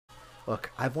Look,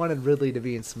 I've wanted Ridley to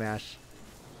be in Smash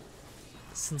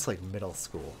since like middle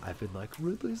school. I've been like,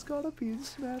 Ridley's gotta be in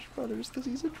Smash Brothers because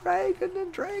he's a dragon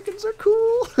and dragons are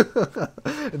cool.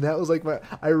 And that was like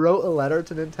I wrote a letter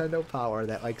to Nintendo Power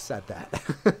that like said that.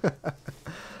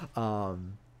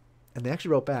 And they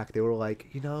actually wrote back. They were like,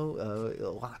 you know, a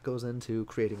lot goes into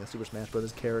creating a Super Smash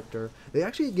Brothers character. They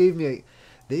actually gave me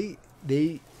they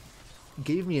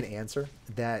gave me an answer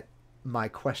that my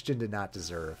question did not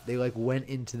deserve. They like went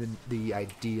into the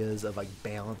ideas of like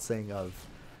balancing of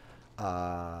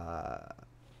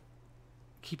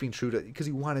keeping true to, because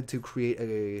he wanted to create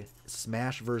a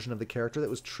Smash version of the character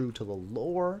that was true to the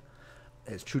lore,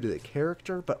 as true to the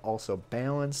character, but also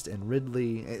balanced. And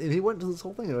Ridley, and he went into this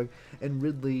whole thing like, and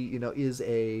Ridley, you know, is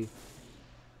a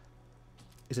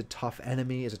tough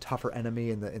enemy, is a tougher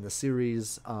enemy in the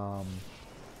series. And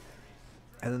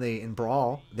then they in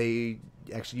Brawl they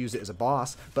actually use it as a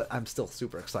boss. But I'm still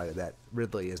super excited that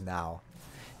Ridley is now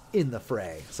in the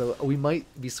fray, so we might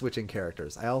be switching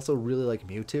characters. I also really like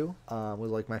Mewtwo. Was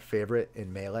like my favorite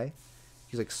in Melee.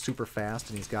 He's like super fast,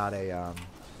 and he's got a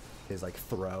his like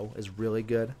throw is really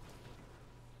good.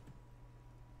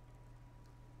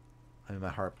 I mean, my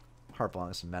heart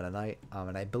belongs to Meta Knight,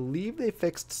 and I believe they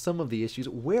fixed some of the issues.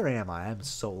 Where am I? I'm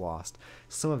so lost.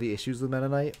 Some of the issues with Meta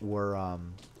Knight were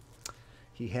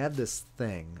he had this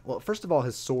thing. Well, first of all,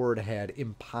 his sword had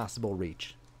impossible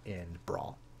reach in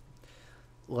Brawl.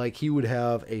 Like, he would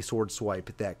have a sword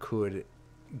swipe that could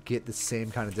get the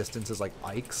same kind of distance as, like,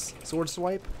 Ike's sword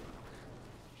swipe.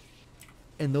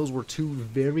 And those were two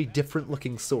very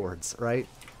different-looking swords, right?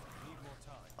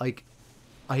 Like,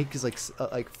 Ike is,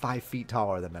 like 5 feet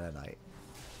taller than Meta Knight.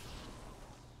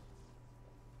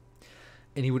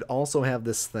 And he would also have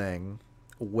this thing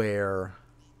where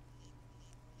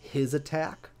his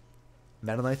attack,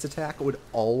 Meta Knight's attack, would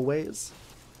always...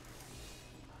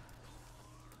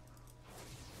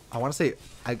 I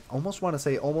almost want to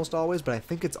say almost always, but I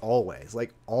think it's always.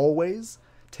 Like, always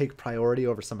take priority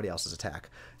over somebody else's attack.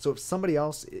 So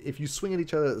if you swing at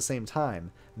each other at the same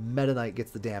time, Meta Knight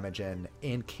gets the damage in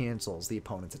and cancels the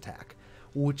opponent's attack,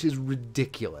 which is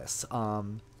ridiculous.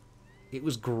 It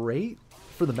was great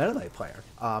for the Meta Knight player,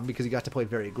 because you got to play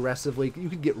very aggressively. You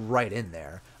could get right in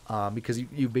there, because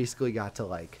you basically got to,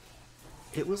 like...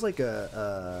 It was like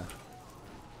a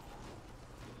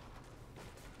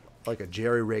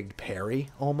jerry-rigged parry,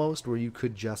 almost, where you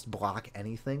could just block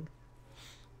anything.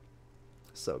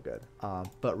 So good.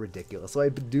 But ridiculous. So I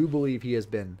do believe he has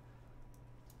been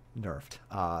nerfed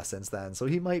since then. So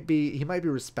he might be a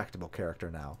respectable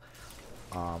character now.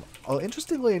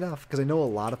 Interestingly enough, because I know a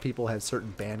lot of people have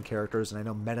certain banned characters, and I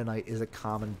know Meta Knight is a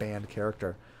common banned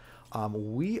character,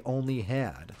 we only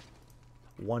had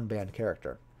one banned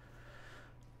character,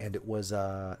 and it was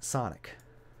Sonic.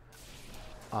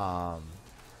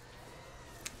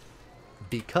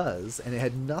 Because, and it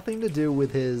had nothing to do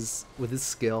with his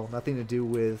skill, nothing to do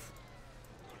with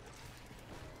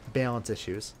balance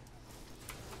issues.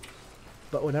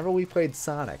 But whenever we played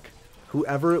Sonic,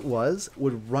 whoever it was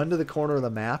would run to the corner of the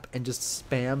map and just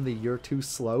spam the "you're too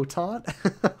slow" taunt,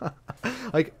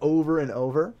 like over and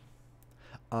over,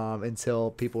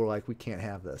 until people were like, "We can't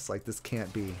have this. Like, this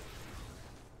can't be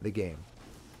the game."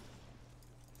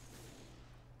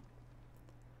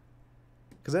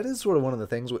 Because that is sort of one of the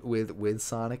things with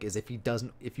Sonic, is if you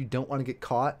don't want to get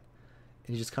caught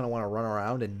and you just kind of want to run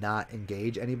around and not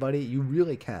engage anybody, you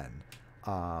really can.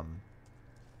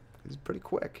 He's pretty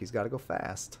quick. He's got to go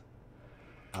fast.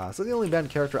 So the only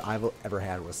banned character I've ever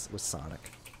had was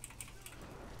Sonic.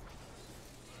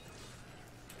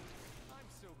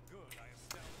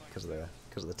 Because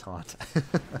of the taunt.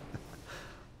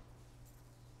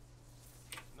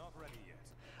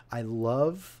 I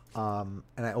love, and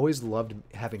I always loved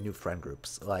having new friend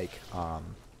groups, like,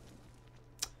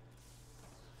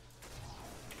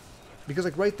 because,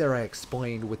 like, right there I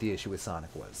explained what the issue with Sonic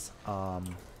was.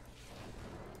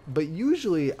 But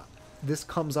usually this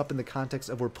comes up in the context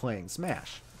of we're playing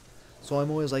Smash. So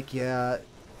I'm always like, yeah,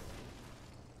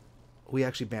 we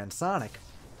actually banned Sonic.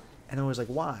 And I'm always like,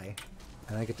 why?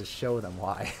 And I get to show them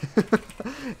why.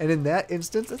 And in that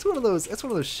instance, it's one of those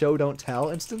show don't tell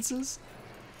instances.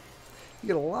 You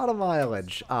get a lot of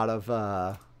mileage out of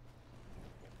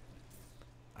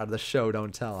the show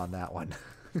don't tell on that one.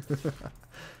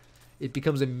 It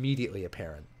becomes immediately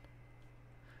apparent.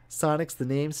 Sonic's the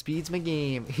name, speed's my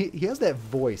game. He has that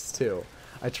voice too.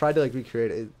 I tried to like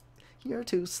recreate it. You're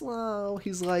too slow.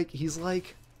 He's like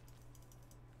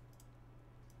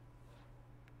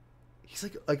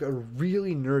a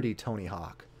really nerdy Tony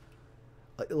Hawk.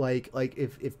 Like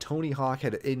if Tony Hawk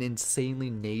had an insanely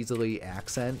nasally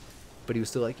accent, but he was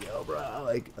still like, yo, bro,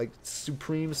 like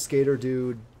supreme skater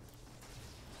dude,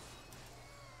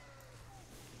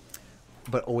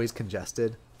 but always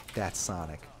congested. That's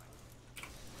Sonic.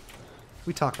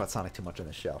 We talk about Sonic too much on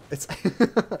this show.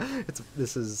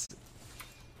 This is...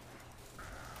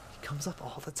 He comes up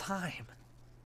all the time.